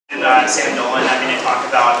Sam Nolen. I'm going to talk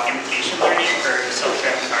about imitation learning for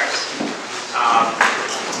self-driving cars.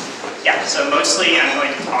 So mostly I'm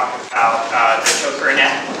going to talk about the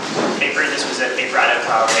ChaffeurNet paper. This was a paper out of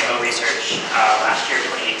Waymo Research last year,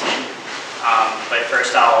 2018. But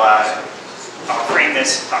first I'll frame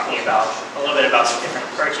this talking about a little bit about some different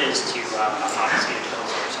approaches to autonomous vehicles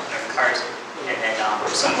or self-driving cars, and then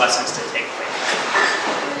some lessons to take away.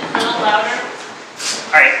 A little louder.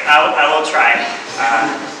 All right, I will try.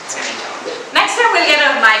 Next time we'll get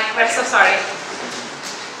a mic. We're so sorry.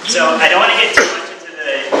 So I don't want to get too much into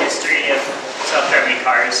the history of self-driving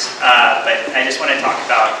cars, but I just want to talk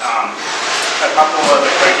about a couple of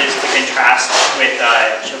approaches to contrast with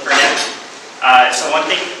ChaffeurNet. So one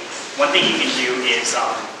thing you can do is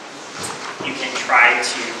you can try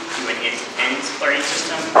to do an end-to-end learning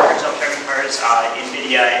system for self-driving cars.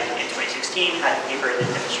 NVIDIA in 2016 had a paper that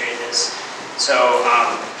demonstrated this. So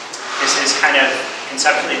this is kind of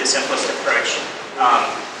conceptually the simplest approach.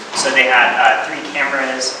 So they had 3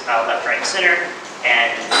 cameras, left, right, and center,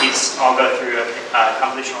 and these all go through a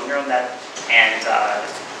convolutional neural net and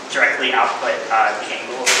directly output the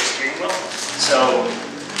angle of the steering wheel. So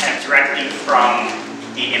kind of directly from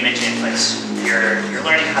the image inputs, you're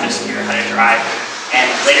learning how to steer, how to drive, and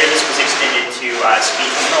later this was extended to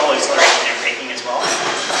speed control, acceleration, and braking as well.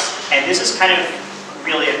 And this is kind of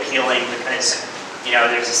really appealing because, you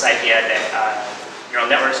know, there's this idea that neural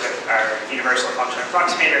networks are universal functional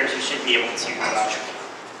approximators. You should be able to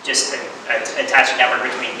just attach a network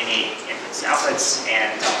between any inputs and outputs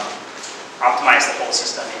and optimize the whole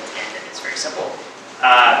system, and it's very simple.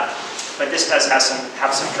 But this does have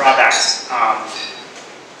some drawbacks.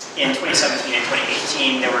 In 2017 and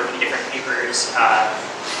 2018, there were a few different papers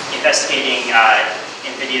investigating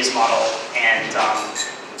NVIDIA's model, and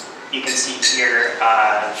you can see here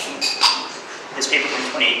this paper from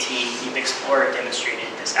 2018, Deep Explorer, demonstrated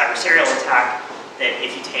this adversarial attack that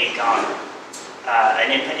if you take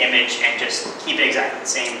an input image and just keep it exactly the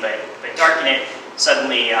same, but darken it,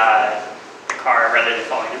 suddenly the car, rather than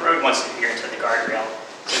following the road, wants to veer into the guardrail.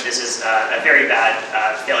 So this is a very bad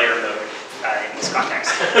failure mode in this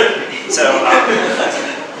context.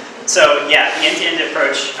 So yeah, the end-to-end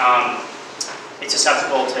approach, it's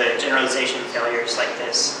susceptible to generalization failures like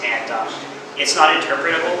this, and it's not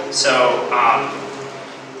interpretable. So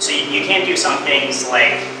you can do some things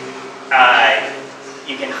like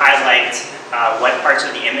you can highlight what parts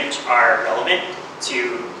of the image are relevant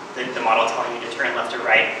to the model telling you to turn left or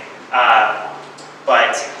right.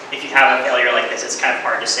 But if you have a failure like this, it's kind of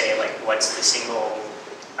hard to say like what's the single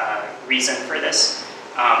reason for this.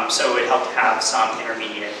 So it would help to have some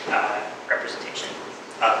intermediate representation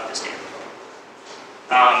of the standard.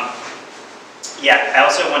 Yeah, I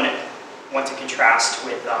also want to contrast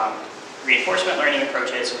with reinforcement learning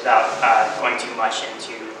approaches without going too much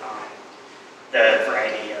into the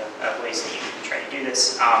variety of ways that you can try to do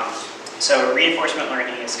this. So reinforcement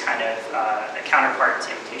learning is kind of a counterpart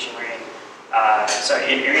to imitation learning. So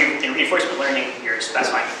in reinforcement learning, you're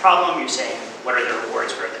specifying the problem, you're saying what are the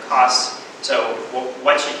rewards, what are the costs. So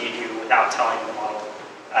what should you do without telling the model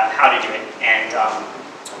how to do it? And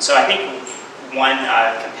so I think one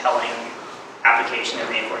compelling application of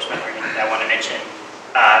reinforcement learning that I want to mention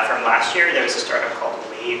from last year, there was a startup called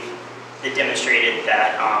Wave that demonstrated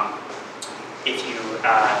that if you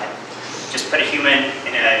just put a human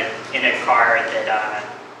in a car that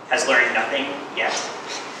has learned nothing yet,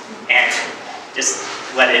 and just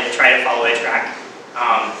let it try to follow a track,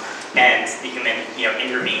 and the human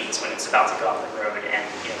intervenes when it's about to go off the road and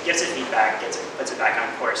gives it feedback, puts it back on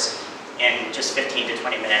course. In just 15 to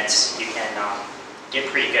 20 minutes, you can get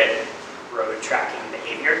pretty good road tracking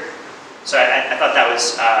behavior. So I thought that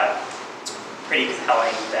was pretty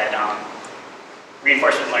compelling that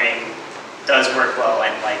reinforcement learning does work well,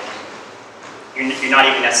 and like you're not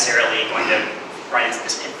even necessarily going to run into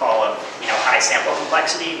this pitfall of high sample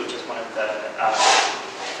complexity, which is one of the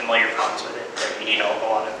familiar problems with it. That you need a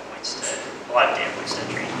lot of data points to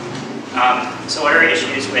train. So what are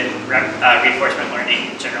issues with reinforcement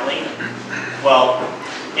learning generally? Well,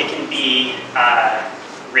 it can be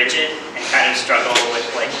rigid and kind of struggle with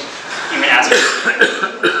like human aspects.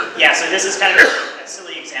 Yeah, so this is kind of a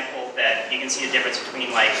silly example that you can see the difference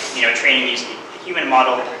between like training using a human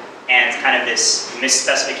model and kind of this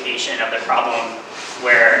misspecification of the problem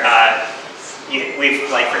where we've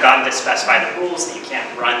like forgotten to specify the rules that you can't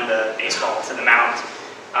run the baseball to the mound.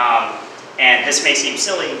 And this may seem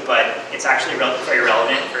silly, but it's actually very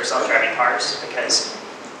relevant for self-driving cars because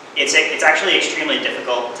it's actually extremely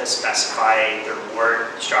difficult to specify the reward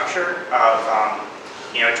structure of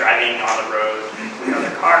driving on the road with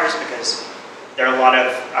other cars, because there are a lot of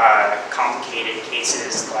complicated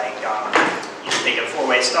cases, like you think of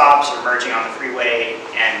four-way stops or merging on the freeway,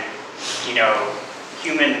 and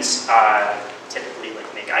humans typically like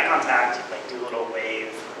make eye contact, like do a little wave,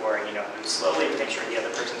 or move slowly to make sure the other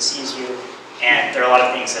person sees you. And there are a lot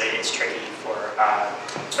of things that it's tricky for a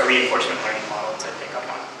reinforcement learning model to pick up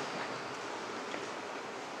on.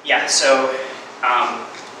 Yeah, so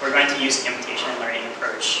we're going to use an imitation learning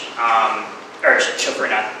approach, or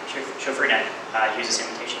ChaffeurNet. ChaffeurNet uses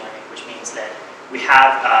imitation learning, which means that we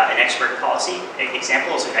have an expert policy,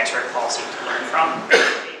 examples of expert policy to learn from,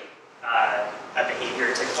 a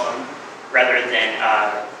behavior to clone, rather than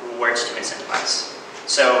rewards to incentivize.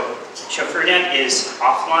 So ChaffeurNet is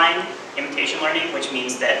offline imitation learning, which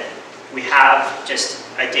means that we have just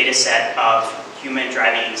a data set of human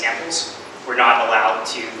driving examples. We're not allowed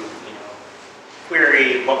to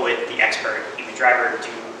query what would the expert human driver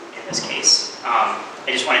do in this case. I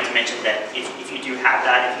just wanted to mention that if you do have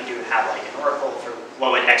that, if you do have like an oracle for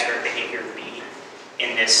what would expert behavior be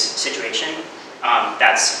in this situation,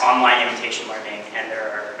 that's online imitation learning, and there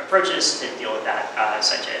are approaches to deal with that,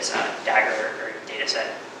 such as Dagger or dataset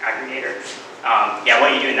aggregator. Yeah,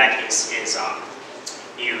 what you do in that case is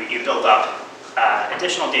you build up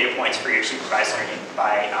additional data points for your supervised learning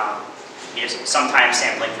by sometimes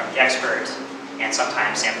sampling from the expert and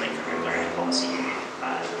sometimes sampling from your learning policy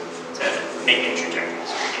to make new trajectories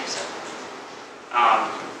for your data set.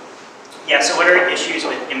 Yeah, so what are issues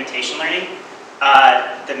with imitation learning?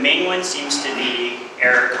 The main one seems to be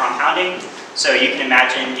error compounding. So you can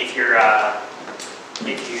imagine if your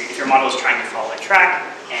model is trying to follow a track,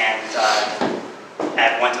 and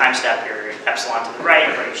at one time step your epsilon to the right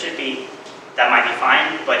of where you should be, that might be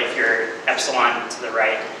fine. But if your epsilon to the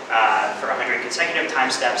right for 100 consecutive time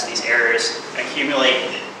steps, these errors accumulate,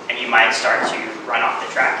 and you might start to run off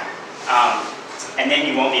the track. And then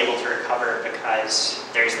you won't be able to recover because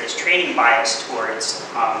there's this training bias towards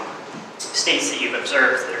states that you've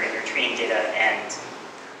observed that are in your training data, and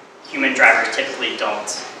human drivers typically don't,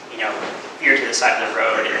 veer to the side of the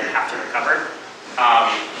road and then have to recover.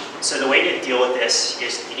 So the way to deal with this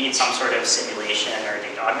is you need some sort of simulation or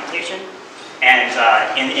data augmentation. And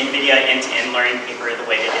in the NVIDIA end-to-end learning paper, the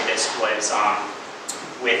way they did this was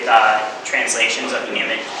with translations of the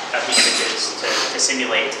images to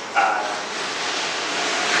simulate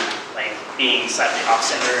like being slightly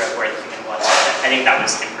off-center of where the human was. I think that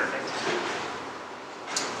was imperfect.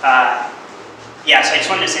 Yeah, so I just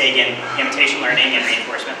wanted to say again, imitation learning and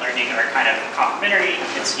reinforcement learning are kind of complementary.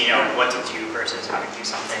 It's what to do versus how to do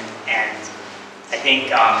something. And I think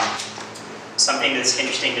something that's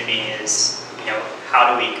interesting to me is how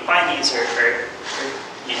do we combine these, or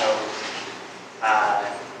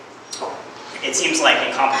it seems like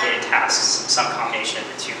in complicated tasks, some combination of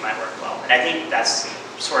the two might work well. And I think that's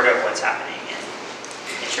sort of what's happening in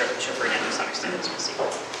ChaffeurNet to some extent, as we'll see.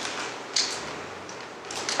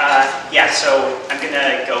 Yeah, so I'm going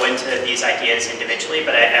to go into these ideas individually,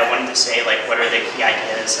 but I wanted to say what are the key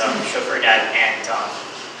ideas of ChaffeurNet, and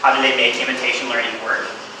how do they make imitation learning work?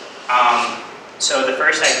 So the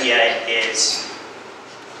first idea is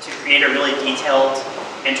to create a really detailed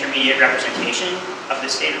intermediate representation of the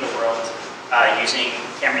state of the world using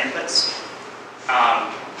camera inputs.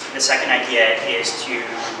 The second idea is to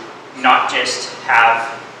not just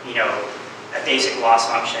have a basic loss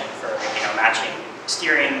function for matching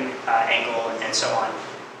steering angle and so on,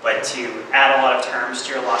 but to add a lot of terms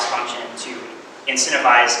to your loss function to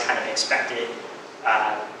incentivize kind of expected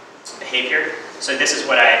behavior. So this is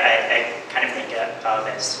what I kind of think of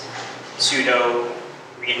as pseudo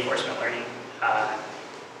reinforcement learning.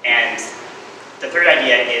 And the third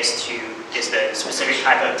idea is the specific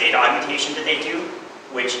type of data augmentation that they do,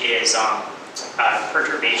 which is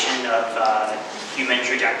perturbation of human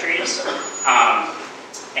trajectories.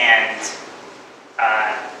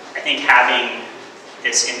 I think having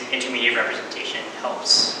this intermediate representation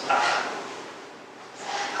helps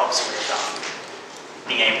with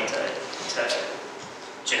being able to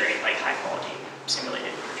generate high quality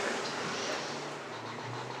simulated returns.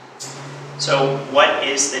 So what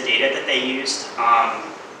is the data that they used?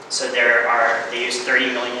 So they used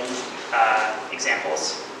 30 million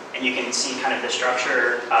examples, and you can see kind of the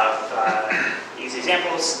structure of these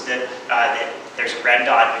examples. That there's a red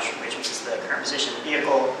dot, which is the current position of the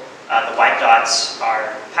vehicle. The white dots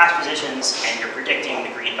are past positions, and you're predicting the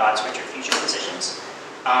green dots, which are future positions.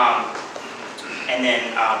 And then,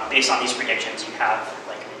 based on these predictions, you have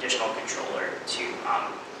an additional controller to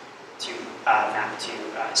map to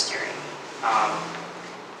steering.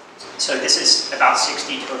 So this is about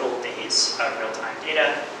 60 total days of real-time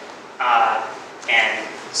data, and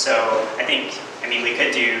so I mean, we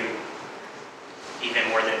could do even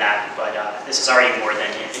more than that, but this is already more than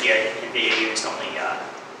NVIDIA. NVIDIA used only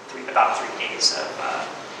about 3 days of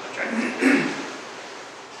driving.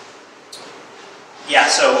 Yeah,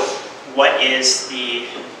 so what is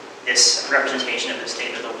this representation of the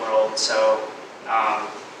state of the world? So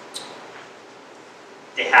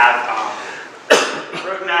they have a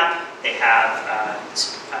roadmap, they have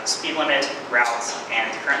speed limit, routes,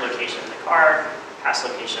 and current location of the car, past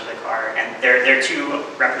location of the car, and there are 2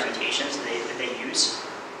 representations that they use.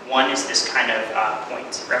 One is this kind of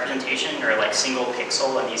point representation, or like single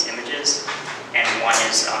pixel in these images, and one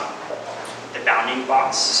is the bounding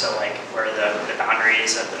box, so like where the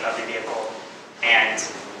boundaries of the vehicle. And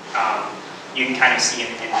you can kind of see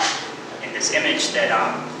in this image that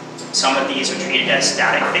some of these are treated as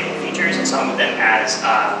static features, and some of them as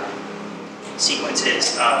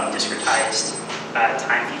sequences of discretized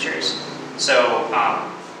time features. So,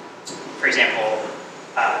 for example,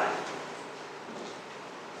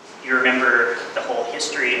 you remember the whole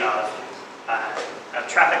history of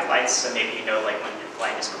traffic lights, so maybe you know like when the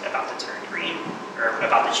light is about to turn green or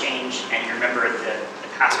about to change, and you remember the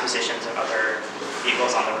past positions of other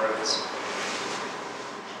vehicles on the roads.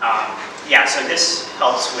 Yeah, so this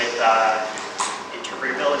helps with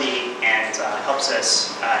interpretability and helps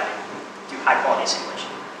us do high quality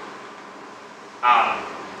simulation.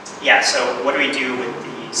 Yeah, so what do we do with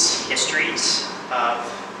these histories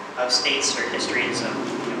of states, or histories of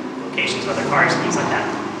locations of other cars, things like that?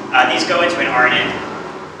 These go into an RNN.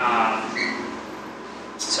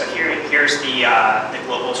 So here's the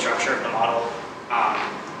global structure of the model.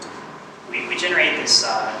 We generate this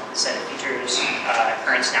set of features,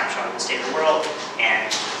 current snapshot of the state of the world,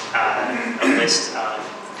 and a list of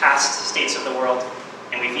past states of the world,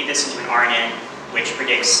 and we feed this into an RNN, which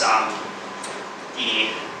predicts the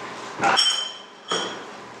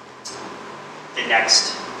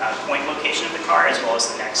next point location of the car, as well as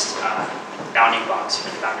the next bounding box for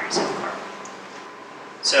the boundaries of the car.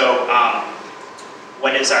 So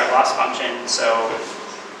what is our loss function? So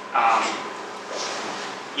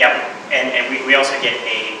yeah, and we also get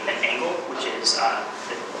an angle, which is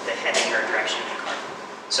the heading or direction of the car.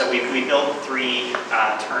 So we built 3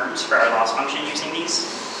 terms for our loss function using these.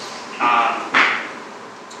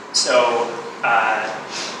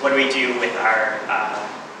 What do we do with our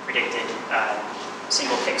predicted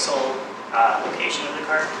single pixel location of the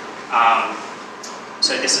car?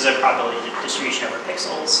 So this is a probability distribution over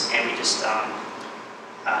pixels, and we just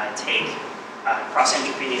take cross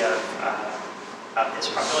entropy of this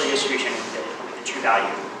probability distribution with the true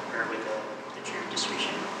value, or with the true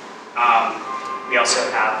distribution. We also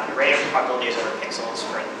have an array of probabilities over pixels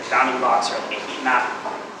for the bounding box, or like a heat map,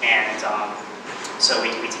 and so we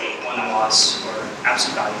take one loss, or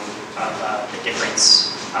absolute value of the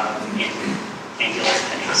difference in angular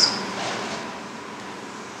headings.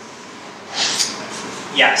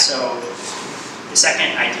 Yeah, so the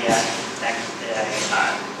second idea that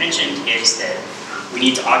I mentioned is that we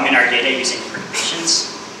need to augment our data using perturbations.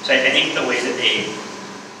 So I think the way that they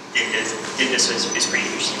did this is pretty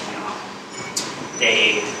interesting.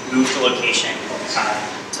 They moved the location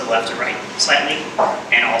to the left or right slightly,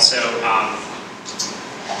 and also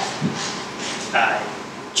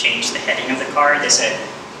changed the heading of the car. They said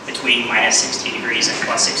between -60 degrees and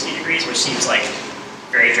 +60 degrees, which seems like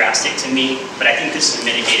very drastic to me, but I think this is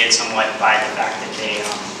mitigated somewhat by the fact that they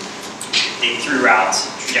threw out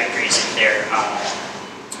trajectories if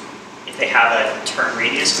they have a turn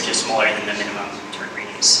radius which is smaller than the minimum turn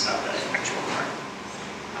radius of the actual car.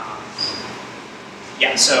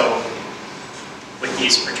 Yeah, so with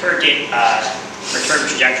these perturbed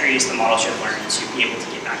trajectories, the model should learn to be able to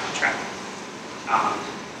get back on track.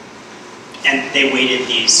 And they weighted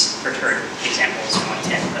these perturbed examples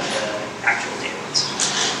 1/10 of the actual data ones.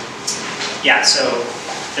 Yeah, so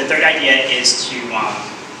the third idea is to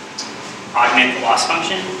augment the loss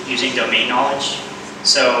function using domain knowledge.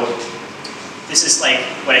 So this is like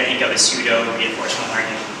what I think of as pseudo reinforcement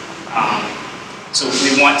learning. So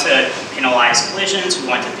we want to penalize collisions, we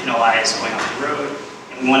want to penalize going off the road,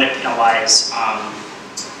 and we want to penalize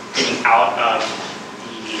getting out of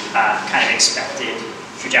the kind of expected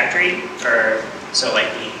trajectory, or so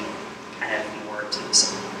like being kind of more to the,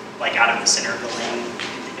 like out of the center of the lane.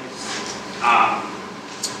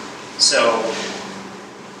 So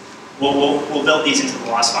we'll build these into the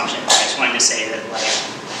loss function. I just wanted to say that like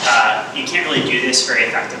you can't really do this very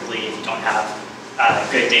effectively if you don't have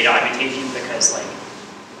good data augmentation, because like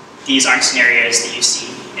these aren't scenarios that you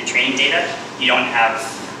see in training data. You don't have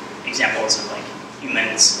examples of like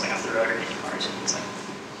humans going off the road or hitting cars and things like that.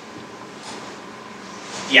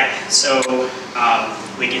 Yeah, so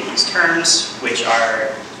we get these terms which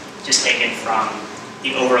are just taken from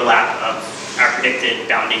the overlap of our predicted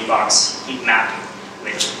bounding box heat map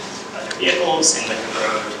with other vehicles and with the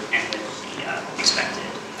road and with the expected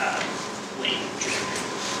lane trajectory.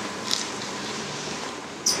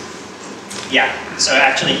 Yeah, so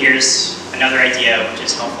actually here's another idea which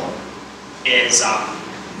is helpful, is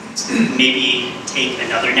maybe take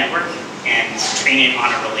another network and train it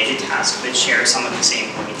on a related task that shares some of the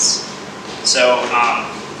same weights. So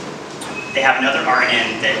they have another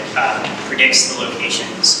RNN that predicts the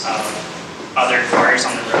locations of other cars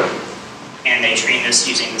on the road, and they train this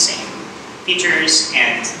using the same features,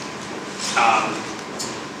 and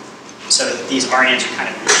so these RNNs are kind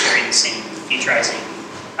of sharing the same featurizing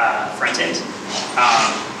front end.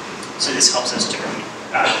 So this helps us to bring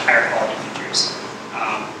higher quality features.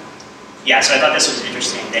 Yeah, so I thought this was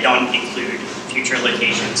interesting. They don't include future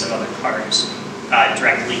locations of other cars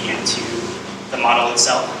directly into the model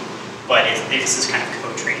itself, but it's this kind of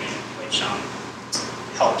co-training, which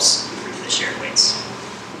helps improve the shared weights.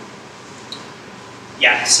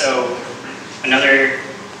 Yeah, so another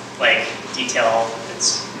detail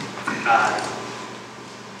that's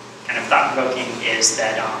kind of thought-provoking is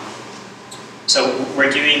that so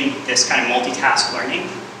we're doing this kind of multitask learning.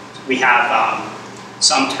 We have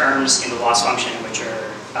some terms in the loss function which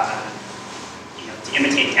are to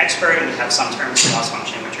imitate the expert, and we have some terms in the loss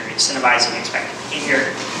function which are incentivizing expected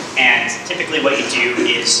behavior. And typically what you do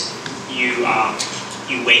is you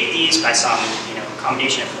weight these by some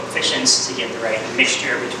combination of coefficients to get the right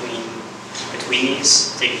mixture between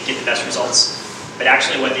these to get the best results. But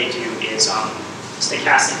actually what they do is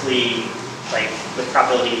stochastically, with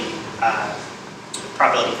probability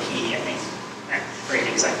P, I think. I forget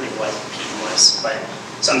exactly what P was, but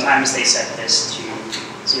sometimes they set this to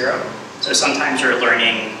 0. So sometimes you're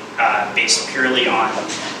learning based purely on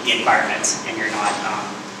the environment, and you're not,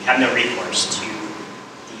 you have no recourse to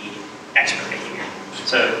the expert behavior.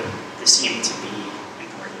 So this seemed to be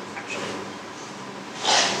important, actually.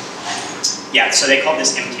 Yeah, so they call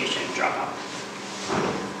this imitation dropout.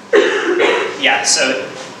 Yeah, so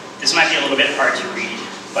this might be a little bit hard to read,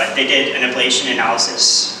 but they did an ablation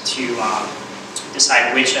analysis to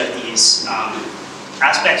decide which of these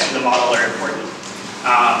aspects of the model are important.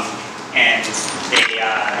 And they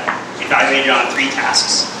evaluated on 3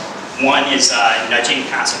 tasks. One is nudging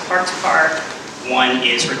past a parked car, one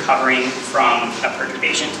is recovering from a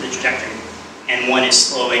perturbation to the trajectory, and one is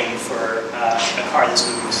slowing for a car that's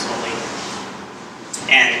moving slowly.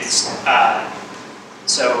 And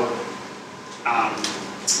so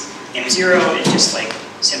M0 is just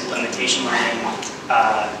simple imitation learning.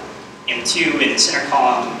 M2 in the center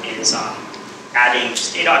column is adding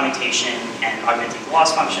just data augmentation and augmenting the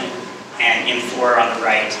loss function. And M4 on the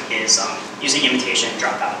right is using imitation,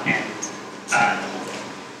 dropout, and the whole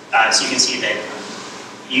thing. So you can see that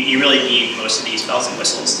you really need most of these bells and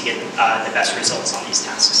whistles to get the best results on these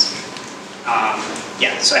tasks.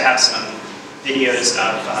 Yeah, so I have some videos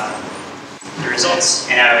of the results,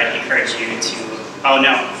 and I would encourage you to, oh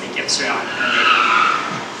no, the GIFs are on.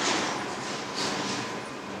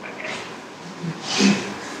 Okay.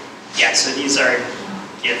 Yeah, so these are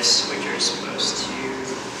GIFs which are supposed to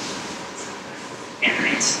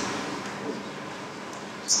animate.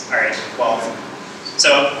 All right, well,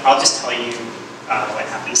 so I'll just tell you what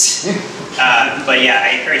happens. But yeah,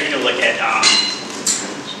 I encourage you to look at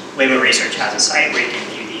Waymo Research has a site where you can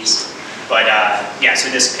view these. But yeah, so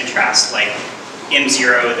this contrasts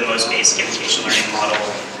M0, the most basic imitation learning model,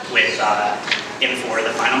 with M4,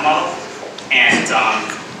 the final model. And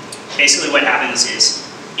basically what happens is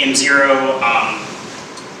M0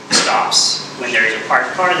 stops when there is a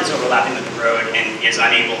parked car that's overlapping with the road and is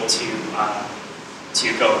unable to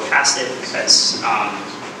go past it because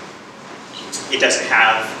it doesn't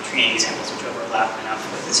have training examples which overlap enough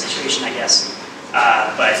with the situation, I guess.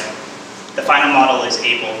 But the final model is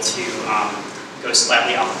able to go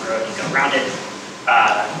slightly off the road and go around it.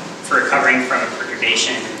 For recovering from a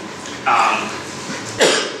perturbation,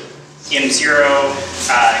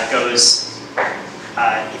 M0 goes,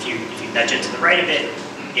 if you nudge it to the right a bit,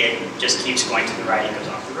 it just keeps going to the right and goes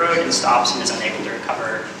off the road and stops and is unable to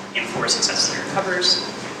recover. M4 successfully recovers.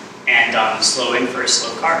 And slowing for a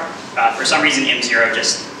slow car. For some reason, M0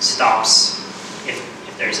 just stops if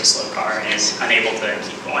there's a slow car and is unable to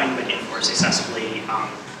keep going, but M4 successfully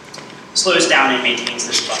slows down and maintains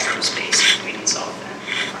this buffer of space between itself and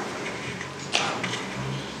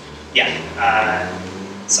yeah,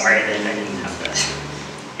 sorry that I didn't have the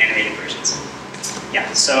animated versions.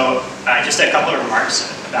 Yeah, so just a couple of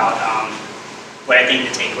remarks about what I think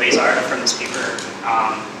the takeaways are from this paper.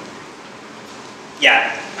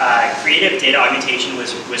 Yeah, creative data augmentation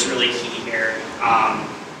was really key here.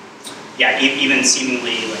 yeah, even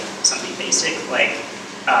seemingly like something basic, like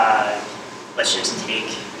let's just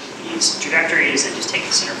take these trajectories and just take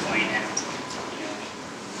the center point and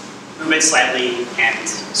move it slightly and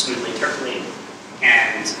smoothly interpolate.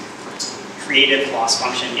 And creative loss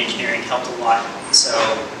function engineering helped a lot. So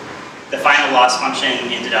the final loss function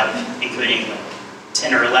ended up including like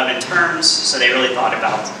 10 or 11 terms. So they really thought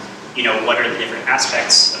about, what are the different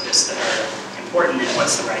aspects of this that are important and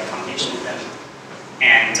what's the right combination of them.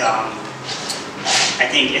 And I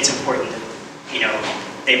think it's important that,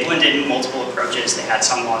 they blended multiple approaches. They had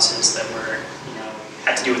some losses that were,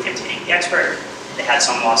 had to do with imitating the expert. They had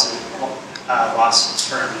some loss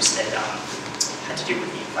terms that had to do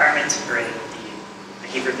with the environment or the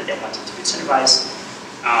behavior that they wanted to incentivize.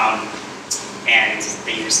 And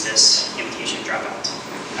they used this imitation dropout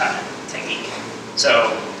technique.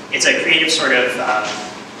 So it's a creative sort of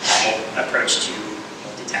approach to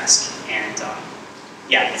multitask. And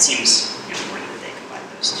yeah, it seems important that they combine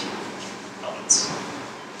those two elements.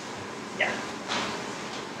 Yeah.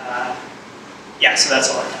 Yeah, so that's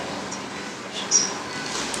all I have.